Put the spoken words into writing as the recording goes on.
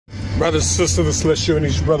Brothers and sisters, this is Les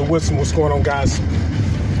Shirley's Brother Wilson. What's going on, guys?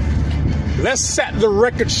 Let's set the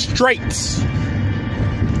record straight.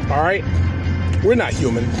 All right? We're not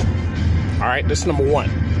human. All right? That's number one.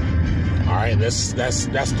 All right? That's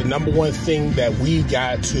the number one thing that we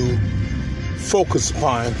got to focus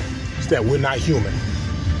upon, is that we're not human.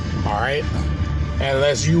 All right? And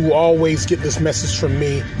as you always get this message from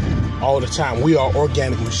me all the time, we are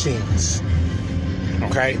organic machines.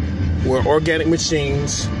 Okay? We're organic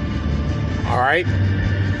machines. All right?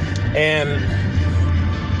 And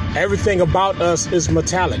everything about us is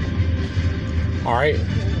metallic. All right?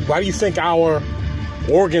 Why do you think our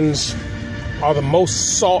organs are the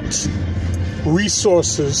most sought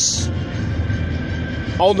resources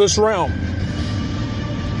on this realm?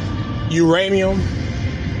 Uranium,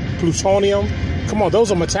 plutonium, come on,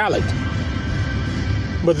 those are metallic.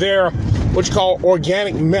 But they're what you call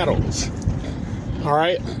organic metals. All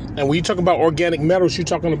right? And when you talk about organic metals, you're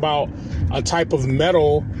talking about a type of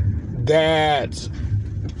metal that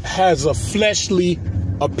has a fleshly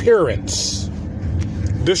appearance.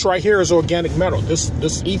 This right here is organic metal. This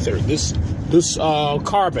ether, this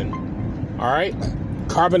carbon. All right?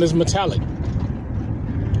 Carbon is metallic.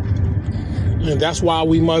 And that's why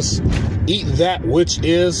we must eat that which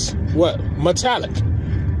is what? Metallic.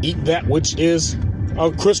 Eat that which is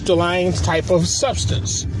a crystalline type of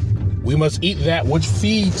substance. We must eat that which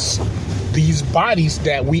feeds these bodies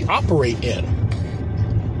that we operate in.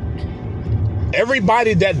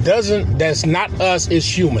 Everybody that's not us is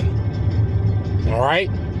human. All right?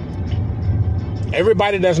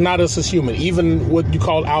 Everybody that's not us is human. Even what you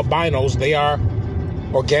call albinos, they are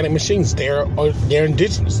organic machines. They're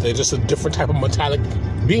indigenous. They're just a different type of metallic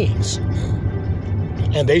beings.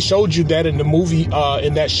 And they showed you that in the movie,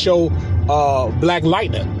 in that show, Black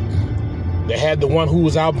Lightning. They had the one who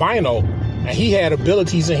was albino, and he had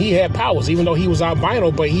abilities and he had powers, even though he was albino,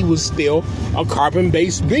 but he was still a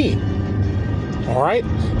carbon-based being. All right?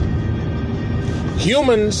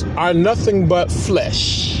 Humans are nothing but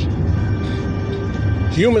flesh.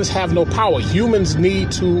 Humans have no power. Humans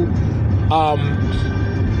need to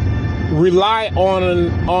rely on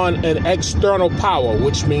an external power,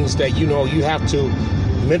 which means that, you have to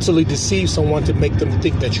mentally deceive someone to make them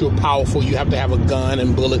think that you're powerful. You have to have a gun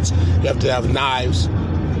and bullets. You have to have knives.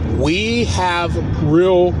 We have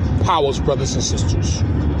real powers, brothers and sisters.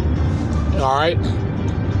 All right?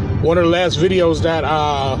 One of the last videos that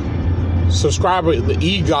subscriber, the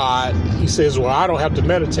E-God, he says, well, I don't have to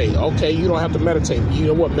meditate. Okay, you don't have to meditate. You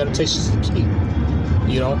know what? Meditation is the key.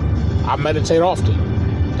 I meditate often.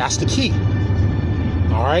 That's the key.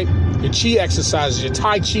 All right? Your chi exercises, your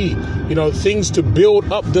Tai Chi, things to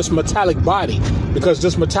build up this metallic body, because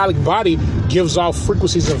this metallic body gives off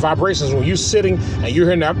frequencies and vibrations. When you're sitting and you're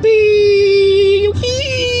hearing that beep,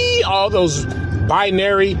 all those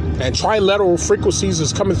binary and trilateral frequencies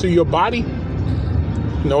is coming through your body.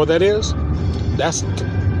 You know what that is? That's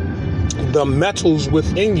the metals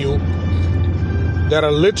within you that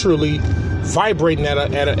are literally vibrating at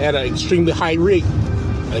an extremely high rate,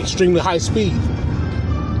 an extremely high speed.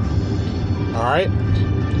 All right?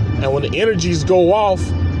 And when the energies go off,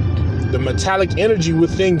 the metallic energy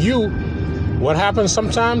within you, what happens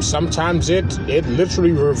sometimes? Sometimes it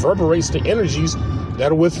literally reverberates the energies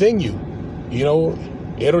that are within you.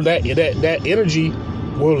 That energy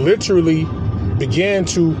will literally begin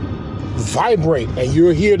to vibrate, and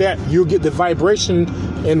you'll get the vibration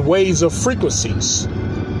in waves of frequencies.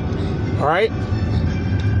 All right?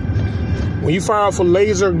 When you fire off a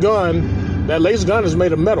laser gun, that laser gun is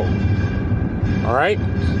made of metal. All right?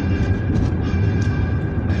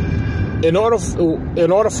 In order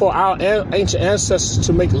for our ancient ancestors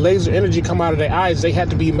to make laser energy come out of their eyes, they had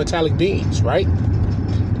to be metallic beings, right?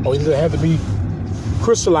 Or they had to be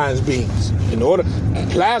crystalline beings.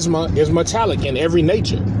 Plasma is metallic in every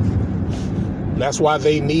nature. That's why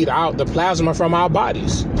they need the plasma from our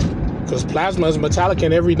bodies, because plasma is metallic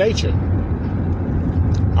in every nature.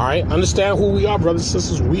 All right? Understand who we are, brothers and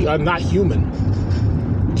sisters. We are not human.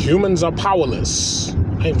 Humans are powerless.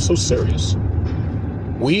 I am so serious.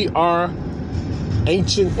 We are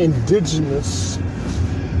ancient, indigenous,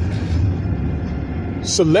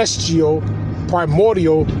 celestial,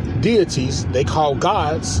 primordial deities they call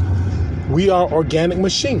gods. We are organic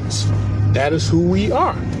machines. That is who we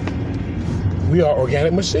are. We are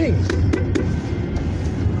organic machines.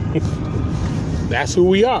 That's who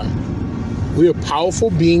we are. We are powerful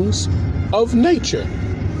beings of nature.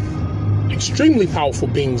 Extremely powerful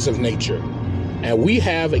beings of nature. And we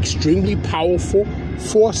have extremely powerful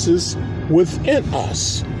forces within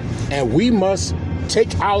us. And we must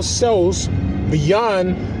take ourselves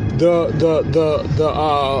beyond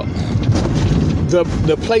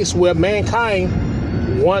the place where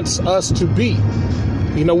mankind wants us to be.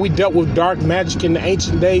 You know, we dealt with dark magic in the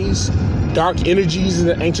ancient days, dark energies in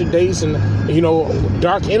the ancient days, and you know,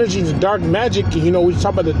 dark energies and dark magic. You know, we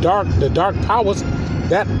talk about the dark powers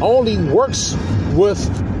that only works with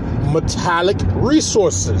metallic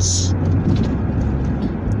resources.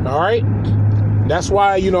 All right, that's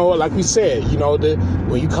why, you know, like we said, you know,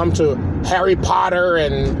 when you come to Harry Potter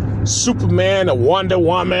and Superman and Wonder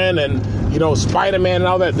Woman and, you know, Spider-Man and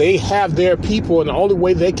all that, they have their people, and the only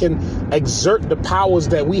way they can exert the powers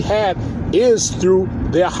that we had is through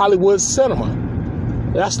their Hollywood cinema.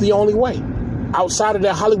 That's the only way. Outside of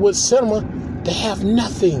their Hollywood cinema, they have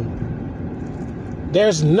nothing.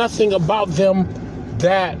 There's nothing about them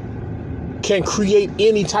that can create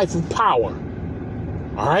any type of power.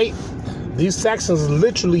 All right? These Saxons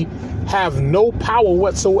literally have no power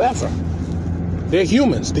whatsoever. They're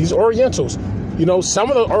humans, these Orientals. You know, some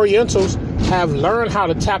of the Orientals have learned how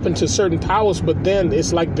to tap into certain powers, but then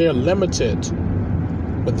it's like they're limited.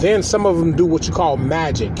 But then some of them do what you call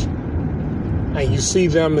magic. And you see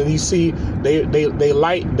them, and you see they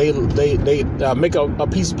make a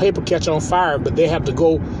piece of paper catch on fire, but they have to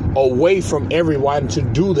go away from everyone to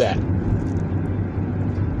do that.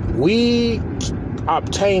 We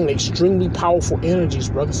obtain extremely powerful energies,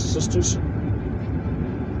 brothers and sisters.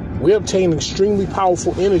 We obtain extremely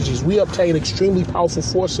powerful energies. We obtain extremely powerful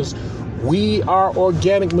forces. We are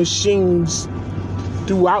organic machines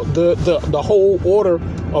throughout the whole order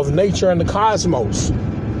of nature and the cosmos.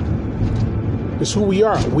 It's who we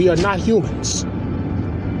are. We are not humans.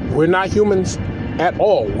 We're not humans at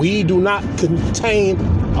all. We do not contain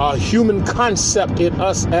a human concept in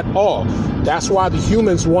us at all. That's why the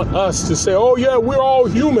humans want us to say, oh yeah, we're all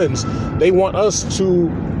humans. They want us to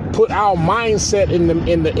put our mindset in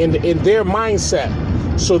their mindset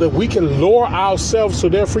so that we can lower ourselves to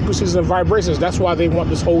their frequencies and vibrations. That's why they want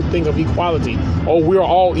this whole thing of equality. Oh, we're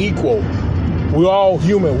all equal. We're all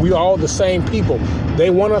human. We're all the same people. They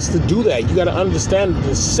want us to do that. You got to understand the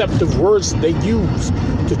deceptive words they use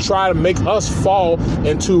to try to make us fall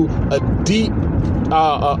into a deep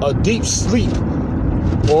sleep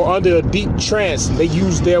or under a deep trance. They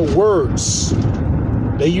use their words.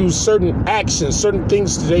 They use certain actions, certain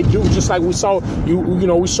things they do. Just like we saw,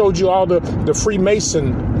 we showed you all the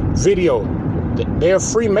Freemason video. They're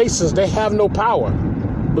Freemasons. They have no power.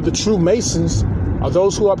 But the true Masons are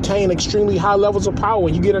those who obtain extremely high levels of power.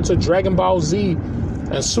 When you get into Dragon Ball Z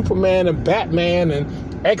and Superman and Batman and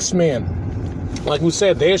X-Men, like we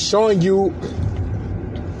said, they're showing you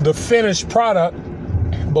the finished product,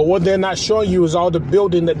 but what they're not showing you is all the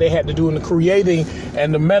building that they had to do and the creating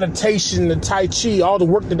and the meditation, the Tai Chi, all the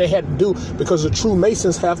work that they had to do, because the true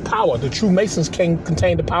Masons have power. The true Masons can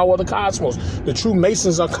contain the power of the cosmos. The true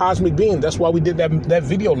Masons are cosmic beings. That's why we did that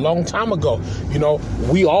video a long time ago. You know,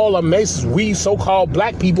 we all are Masons. We so-called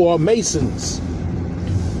black people are Masons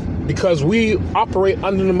because we operate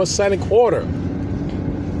under the Masonic order.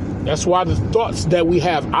 That's why the thoughts that we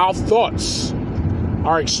have, our thoughts,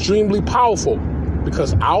 are extremely powerful,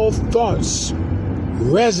 because our thoughts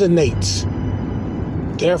resonate.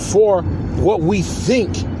 Therefore, what we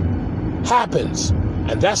think happens.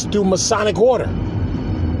 And that's through Masonic order.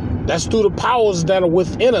 That's through the powers that are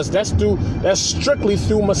within us. That's strictly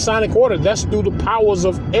through Masonic order. That's through the powers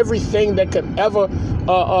of everything that could ever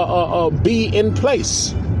be in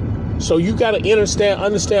place. So you got to understand,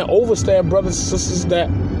 brothers and sisters, that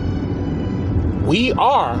we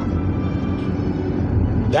are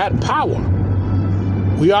that power.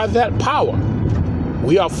 We are that power.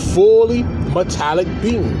 We are fully metallic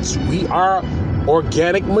beings. We are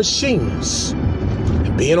organic machines.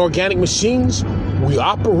 And being organic machines, we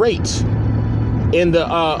operate in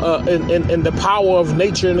the power of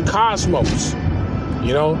nature and the cosmos.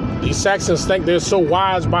 You know, these Saxons think they're so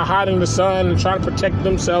wise by hiding the sun and trying to protect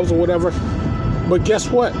themselves or whatever. But guess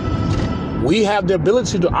what? We have the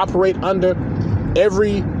ability to operate under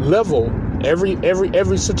every level,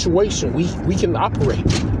 every situation. We can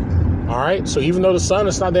operate. All right. So even though the sun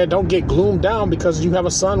is not there, don't get gloomed down because you have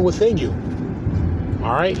a sun within you.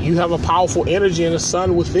 All right. You have a powerful energy and a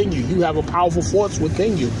sun within you. You have a powerful force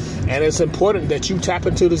within you. And it's important that you tap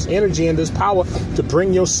into this energy and this power to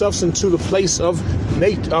bring yourselves into the place of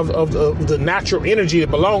the natural energy that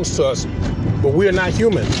belongs to us. But we're not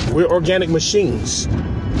human. We're organic machines.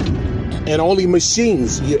 And only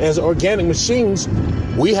machines, as organic machines,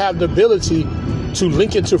 we have the ability to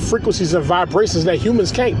link into frequencies and vibrations that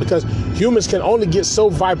humans can't, because humans can only get so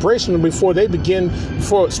vibrational before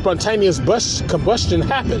spontaneous combustion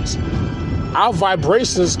happens. Our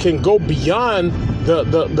vibrations can go beyond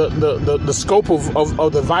the scope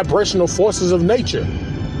of the vibrational forces of nature.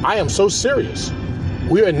 I am so serious.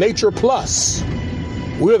 We're nature plus.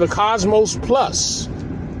 We're the cosmos plus.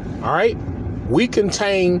 All right? We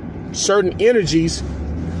contain certain energies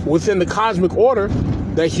within the cosmic order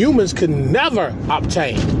that humans can never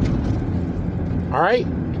obtain. All right?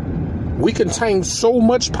 We contain so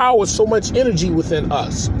much power, so much energy within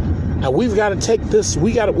us. And we've got to take this,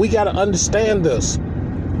 we got to understand this.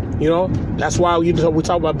 You know, that's why we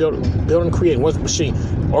talk about building and creating. What's machine?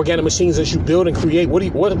 Organic machines that you build and create.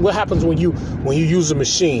 What happens when you use a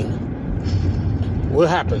machine? What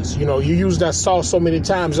happens? You know, you use that saw so many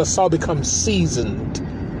times, that saw becomes seasoned.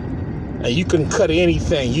 And you can cut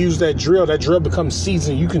anything. Use that drill becomes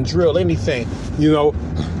seasoned. You can drill anything. You know,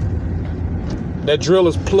 that drill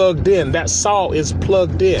is plugged in. That saw is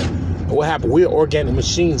plugged in. And what happened? We're organic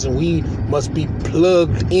machines, and we must be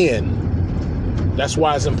plugged in. That's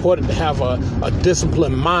why it's important to have a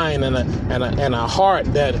disciplined mind and a heart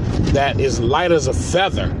that is light as a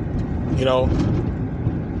feather. You know,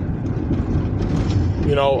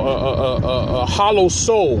 a hollow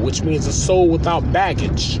soul, which means a soul without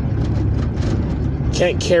baggage.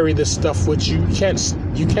 Can't carry this stuff with you.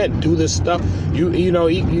 You can't do this stuff. You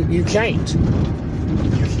can't.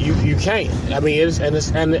 You can't. I mean, it's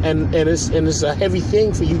a heavy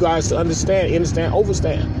thing for you guys to understand,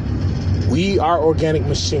 overstand. We are organic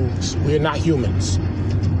machines. We are not humans.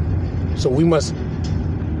 So we must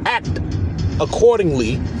act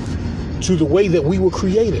accordingly to the way that we were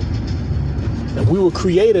created. And we were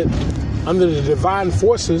created under the divine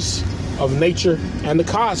forces of nature and the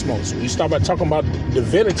cosmos. When you start by talking about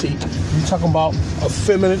divinity, you're talking about a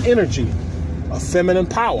feminine energy, a feminine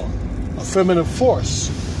power, a feminine force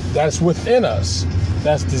that's within us,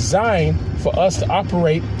 that's designed for us to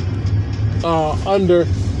operate under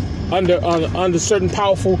certain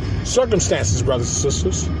powerful circumstances, brothers and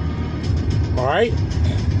sisters. All right?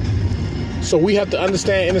 So we have to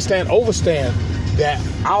understand, overstand that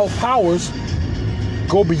our powers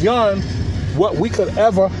go beyond what we could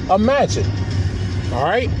ever imagine. All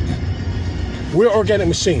right? We're organic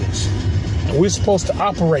machines, and we're supposed to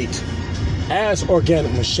operate as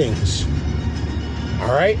organic machines.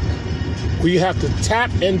 All right? We have to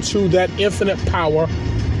tap into that infinite power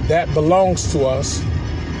that belongs to us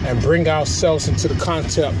and bring ourselves into the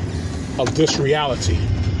concept of this reality.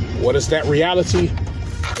 What is that reality?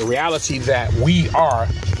 The reality that we are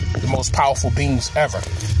the most powerful beings ever.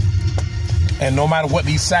 And no matter what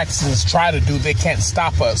these Saxons try to do, they can't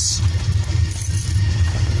stop us.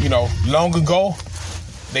 You know, long ago,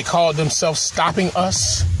 they called themselves stopping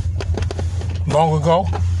us. Long ago,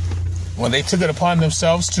 when they took it upon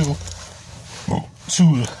themselves to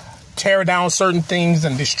tear down certain things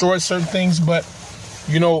and destroy certain things. But,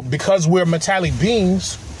 you know, because we're metallic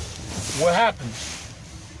beings, what happens?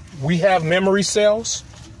 We have memory cells,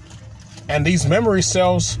 and these memory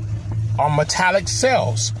cells are metallic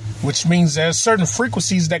cells, which means there's certain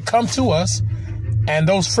frequencies that come to us, and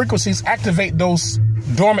those frequencies activate those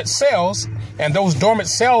dormant cells, and those dormant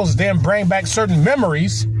cells then bring back certain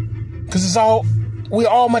memories, because we're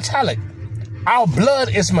all metallic. Our blood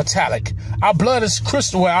is metallic. Our blood is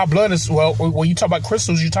crystal. Well, when you talk about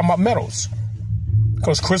crystals, you're talking about metals,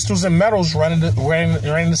 because crystals and metals run in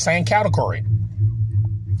the same category.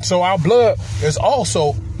 So our blood is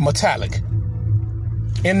also metallic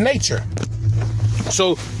in nature.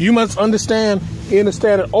 So you must understand and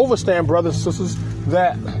overstand, brothers and sisters,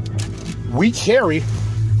 that we carry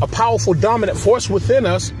a powerful dominant force within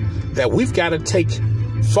us that we've got to take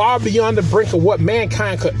far beyond the brink of what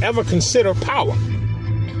mankind could ever consider power.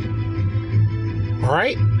 All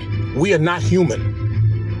right? We are not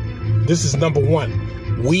human. This is number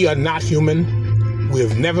one. We are not human. We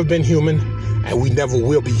have never been human, and we never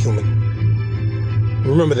will be human.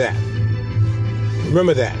 Remember that.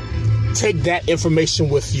 Remember that. Take that information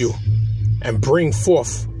with you and bring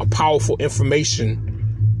forth a powerful information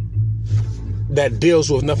that deals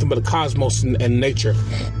with nothing but the cosmos and nature.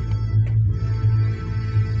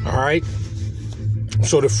 All right?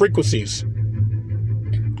 So the frequencies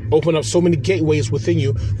open up so many gateways within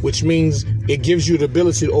you, which means it gives you the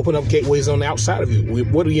ability to open up gateways on the outside of you.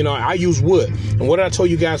 I use wood. And what did I tell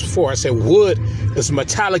you guys before? I said wood is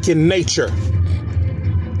metallic in nature.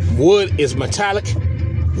 Wood is metallic.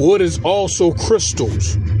 Wood is also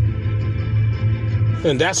crystals.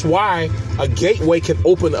 And that's why a gateway can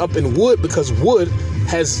open up in wood, because wood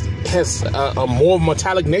has a more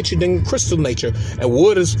metallic nature than crystal nature. And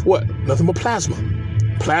wood is what? Nothing but plasma.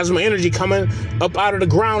 Plasma energy coming up out of the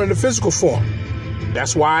ground in the physical form.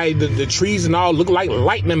 That's why the trees and all look like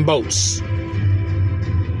lightning bolts,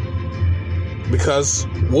 because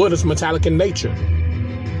wood is metallic in nature.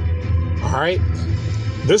 All right?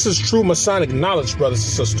 This is true Masonic knowledge, brothers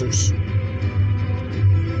and sisters.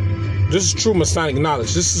 This is true Masonic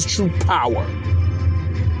knowledge. This is true power.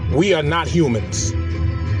 We are not humans.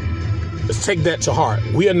 Let's take that to heart.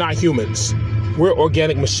 We are not humans. We're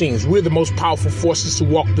organic machines. We're the most powerful forces to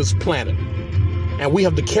walk this planet. And we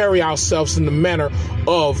have to carry ourselves in the manner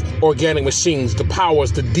of organic machines, the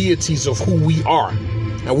powers, the deities of who we are.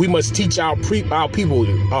 And we must teach our people,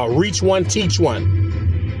 reach one, teach one.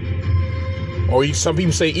 Or some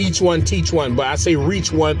people say each one, teach one. But I say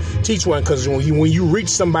reach one, teach one, because when you reach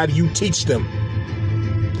somebody, you teach them.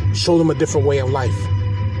 Show them a different way of life.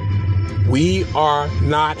 We are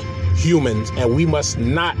not humans, and we must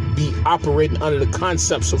not be operating under the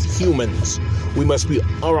concepts of humans. We must be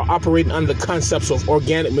operating under the concepts of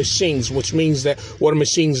organic machines, which means that what are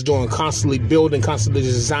machines doing? Constantly building, constantly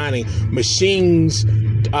designing. Machines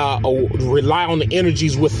rely on the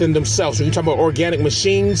energies within themselves. When you talk about organic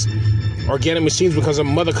machines, because of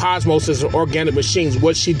Mother Cosmos is organic machines,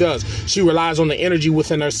 what she does, she relies on the energy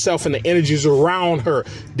within herself and the energies around her,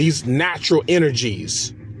 these natural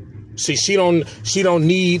energies. See, she don't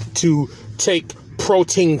need to take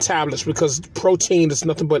protein tablets, because protein is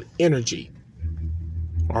nothing but energy.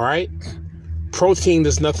 All right? Protein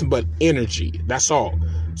is nothing but energy. That's all.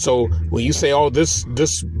 So when you say, oh, this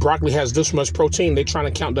broccoli has this much protein, they're trying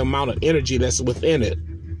to count the amount of energy that's within it.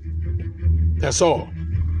 That's all.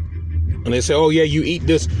 And they say, oh, yeah, you eat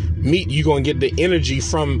this meat, you're going to get the energy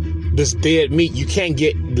from this dead meat. You can't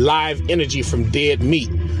get live energy from dead meat,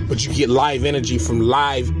 but you get live energy from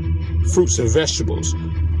live fruits and vegetables.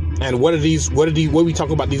 And what are we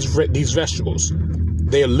talking about these vegetables?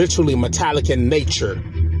 They're literally metallic in nature.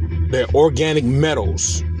 They're organic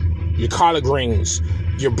metals. Your collard greens,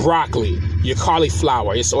 your broccoli, your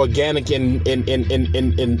cauliflower, it's organic in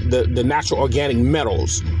the natural organic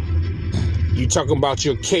metals. You're talking about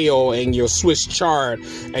your kale and your Swiss chard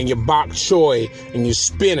and your bok choy and your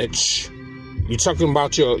spinach. You're talking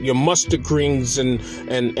about your mustard greens and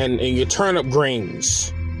your turnip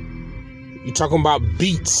greens. You're talking about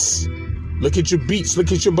beets. Look at your beets.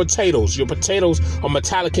 Look at your potatoes. Your potatoes are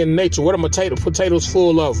metallic in nature. What are potatoes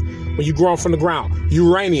full of when you grow them from the ground?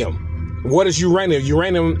 Uranium. What is uranium?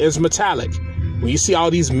 Uranium is metallic. When you see all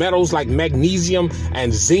these metals like magnesium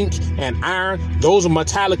and zinc and iron, those are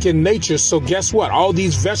metallic in nature. So guess what? All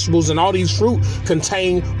these vegetables and all these fruit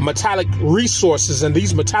contain metallic resources, and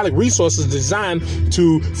these metallic resources designed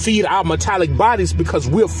to feed our metallic bodies, because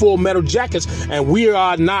we're full metal jackets and we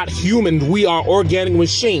are not human. We are organic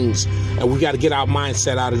machines, and we got to get our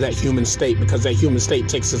mindset out of that human state, because that human state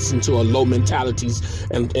takes us into a low mentalities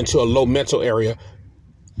and into a low mental area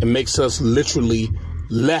and makes us literally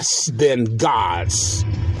less than gods,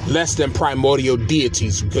 less than primordial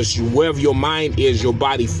deities, because wherever your mind is, your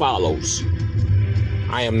body follows.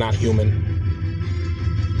 I am not human.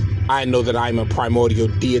 I know that I'm a primordial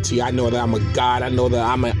deity. I know that I'm a god. I know that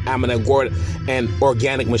I'm an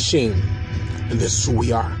organic machine. And this is who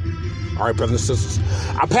we are. All right, brothers and sisters.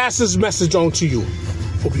 I pass this message on to you.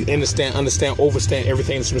 Hope you understand, overstand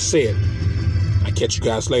everything that's been said. I catch you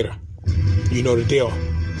guys later. You know the deal.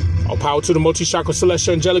 All power to the multi-chakra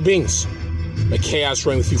celestial angelic beings. May chaos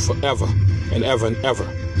reign with you forever and ever and ever.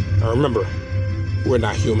 And remember, we're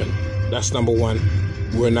not human. That's number one.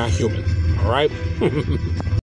 We're not human. All right?